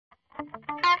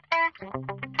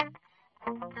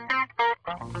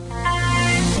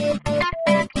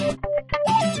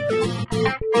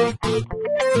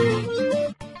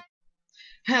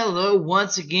Hello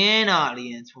once again,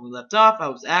 audience. When we left off, I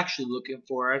was actually looking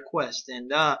for a quest, and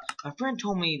my friend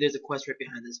told me there's a quest right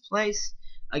behind this place.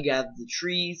 I gathered the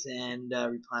trees and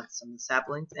replanted some of the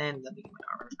saplings, and let me get my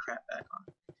armor crap back on.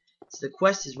 So the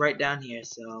quest is right down here,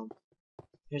 so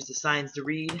here's the signs to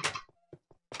read.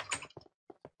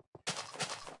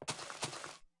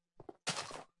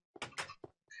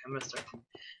 I'm gonna start.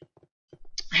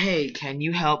 Hey, can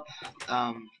you help?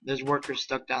 There's workers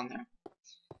stuck down there.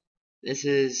 This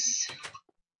is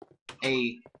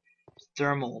a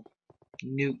thermal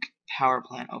nuke power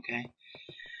plant, okay?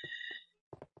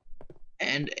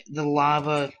 And the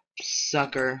lava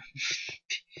sucker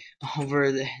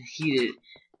overheated,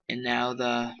 and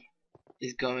now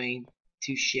is going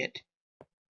to shit.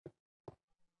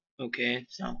 Okay,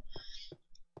 so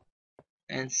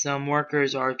and some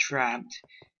workers are trapped.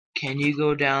 Can you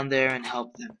go down there and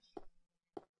help them?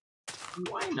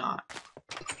 Why not?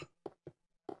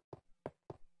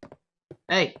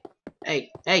 Hey,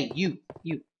 you,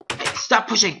 hey, stop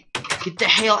pushing! Get the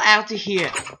hell out of here!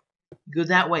 Go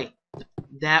that way,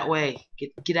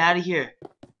 Get out of here,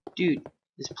 dude.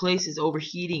 This place is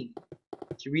overheating.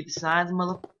 Did you read the signs,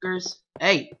 motherfuckers?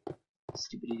 Hey,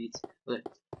 stupid idiots. Look.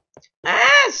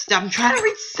 Stop! I'm trying to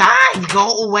read signs.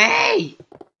 Go away.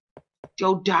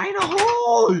 Go die in a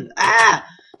hole.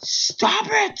 Stop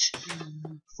it.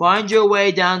 Find your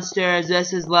way downstairs.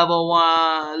 This is level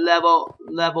 1.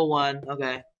 Level 1.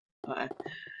 Okay. Alright.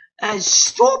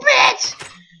 Stop it!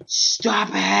 Stop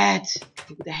it!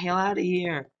 Get the hell out of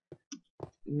here.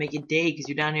 Make it day because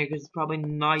you're down here because it's probably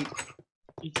night.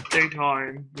 It's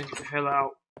daytime. Get the hell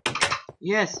out.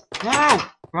 Yes. No!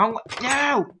 Wrong way.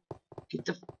 No! Get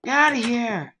the f out of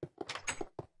here.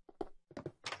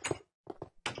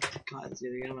 God,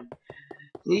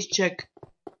 please check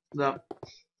the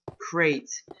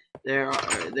crates.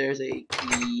 There's a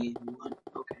key one.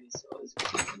 Okay, so it's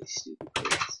really stupid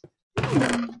crates.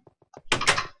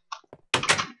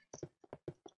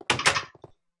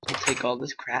 I'll take all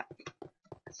this crap.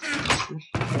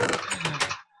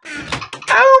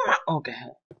 Oh my! Okay.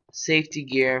 Safety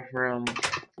gear from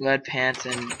lead pants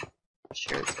and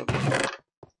shirts. Okay.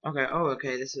 Okay. Oh,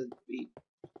 okay. This would be.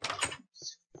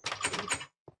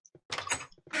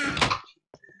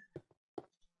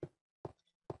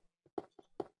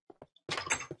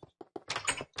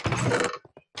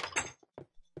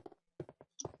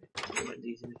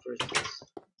 These in the first place.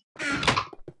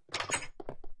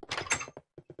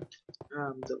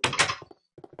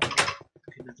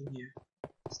 Okay, nothing here.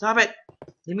 Stop it!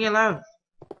 Leave me alone.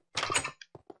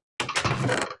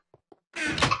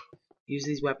 Use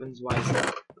these weapons wisely.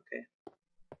 Okay.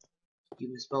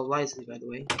 You misspelled wisely, by the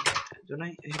way. Don't I?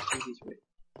 I have to use these right.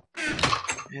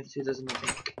 I have to, doesn't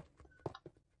make.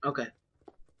 Okay.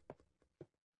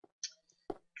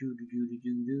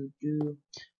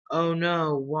 Oh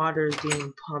no, water's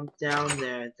being pumped down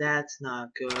there. That's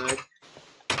not good.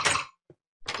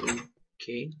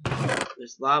 Okay.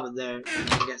 There's lava there.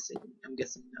 I'm guessing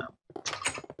no.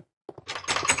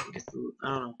 I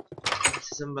don't know.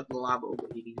 This is something about the lava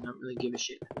overheating. I don't really give a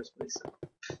shit in the first place. So.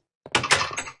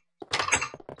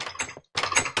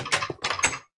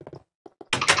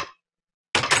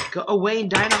 Go away and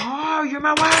die in a hole! You're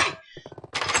my way!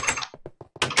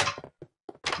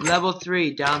 Level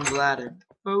 3, down the ladder.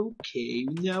 Okay,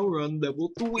 now we're on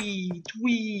level 3.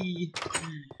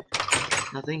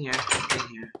 Nothing here.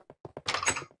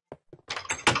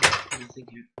 Nothing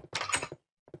here.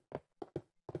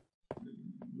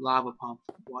 Lava pump,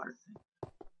 water thing.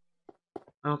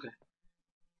 Okay.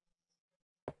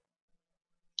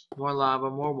 More lava,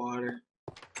 more water.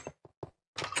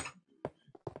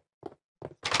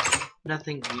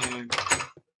 Nothing here.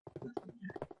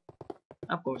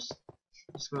 Of course.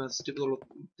 Just one of those stupid little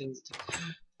things.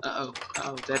 Oh,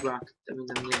 bedrock. That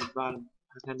means I'm near the bottom.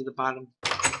 I'm near the bottom.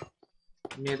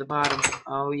 I'm near the bottom.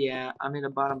 Oh yeah, I'm in the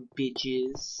bottom,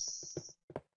 bitches.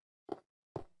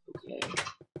 Okay.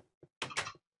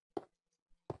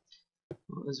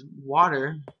 Well, there's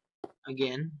water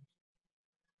again.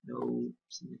 No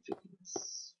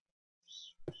significance.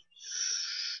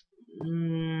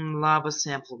 Lava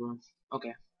sample room.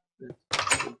 Okay.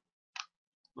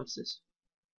 What's this?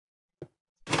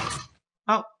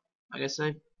 Oh, I guess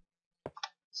I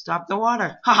stopped the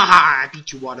water. Ha ha ha! I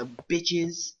beat you, water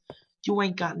bitches. You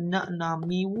ain't got nothing on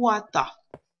me. What the?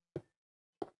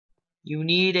 You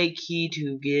need a key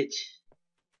to get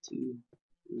to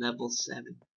level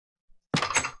 7.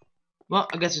 Well,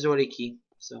 I guess there's already a key.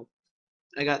 So,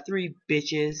 I got 3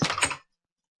 bitches.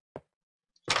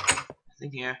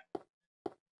 Nothing here.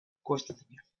 Of course, nothing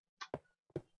here.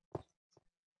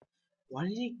 Why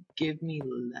did he give me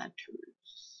letters?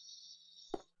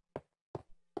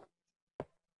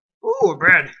 Ooh,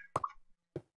 bread!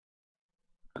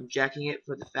 I'm jacking it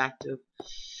for the fact of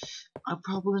I'll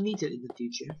probably need it in the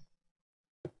future.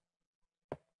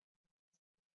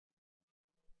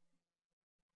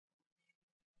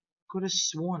 Could have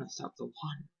sworn I stopped the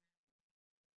one.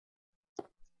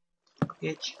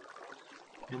 Bitch.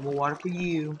 No more water for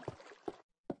you.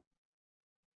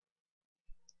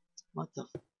 What the f—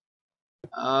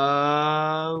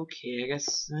 okay, I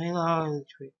guess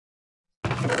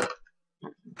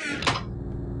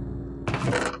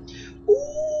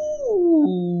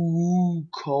ooh,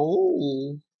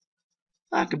 coal.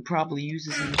 I could probably use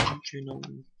this in the future, no.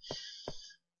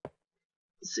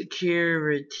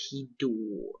 Security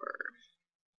door.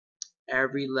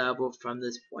 Every level from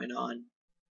this point on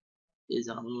is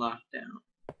on lockdown.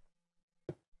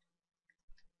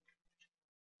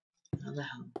 How the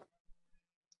hell?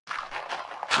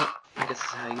 Oh, I guess this is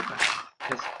how you get back.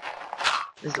 Because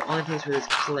this is the only place where there's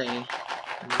clay.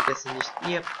 And I'm guessing just,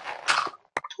 yep.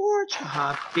 Torch,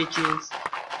 haha, bitches.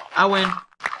 I win.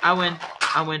 I win.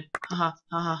 I win. Haha,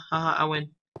 haha, haha, I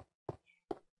win.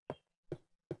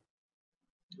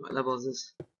 What level is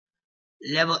this?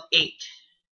 Level 8.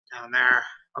 Down there.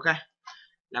 Okay.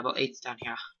 Level 8's down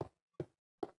here.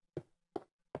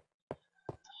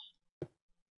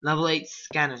 Level 8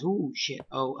 scanners. Ooh, shit.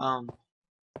 Oh,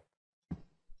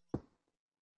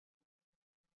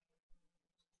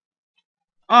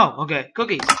 oh, okay.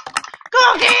 Cookies.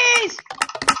 Cookies!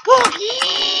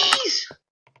 Cookies!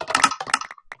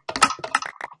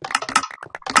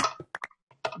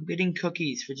 I'm getting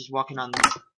cookies for just walking on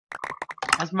this.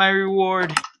 That's my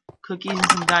reward. Cookies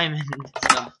and some diamond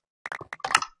stuff.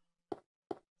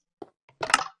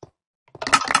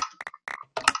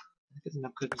 There's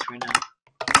enough cookies right now.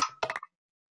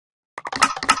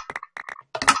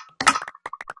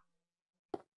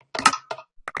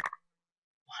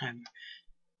 Whatever.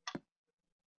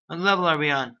 What level are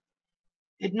we on?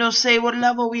 It no say what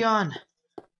level we on.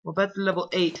 Well, that's level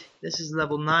 8. This is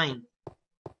level 9.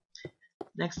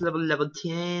 Next level, level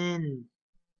 10.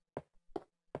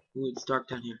 Ooh, it's dark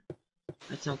down here.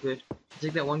 That's not good. I'll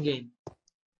take that one game.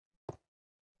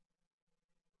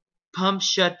 Pump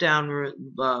shutdown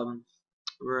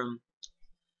room.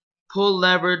 Pull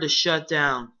lever to shut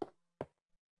down.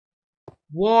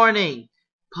 Warning!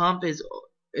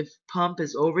 If pump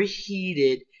is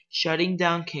overheated, shutting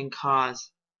down can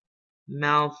cause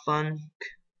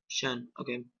malfunction.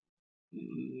 Okay. I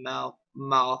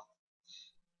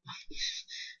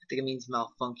think it means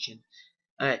malfunction.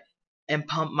 Alright. And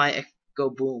pump might go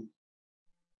boom.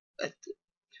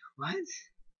 What?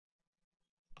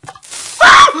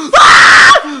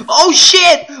 Oh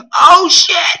shit! Oh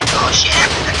shit! Oh shit!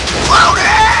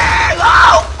 Exploding!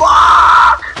 Oh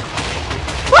fuck!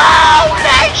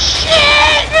 Holy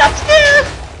shit! Upstairs!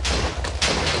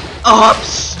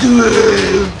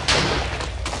 Upstairs!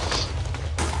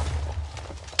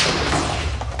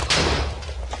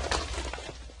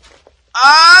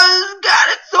 Oh god,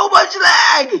 it's so much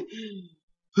lag!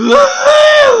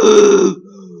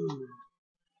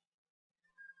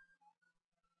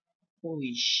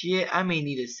 Holy shit, I may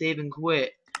need to save and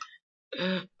quit.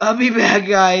 I'll be back,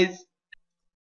 guys.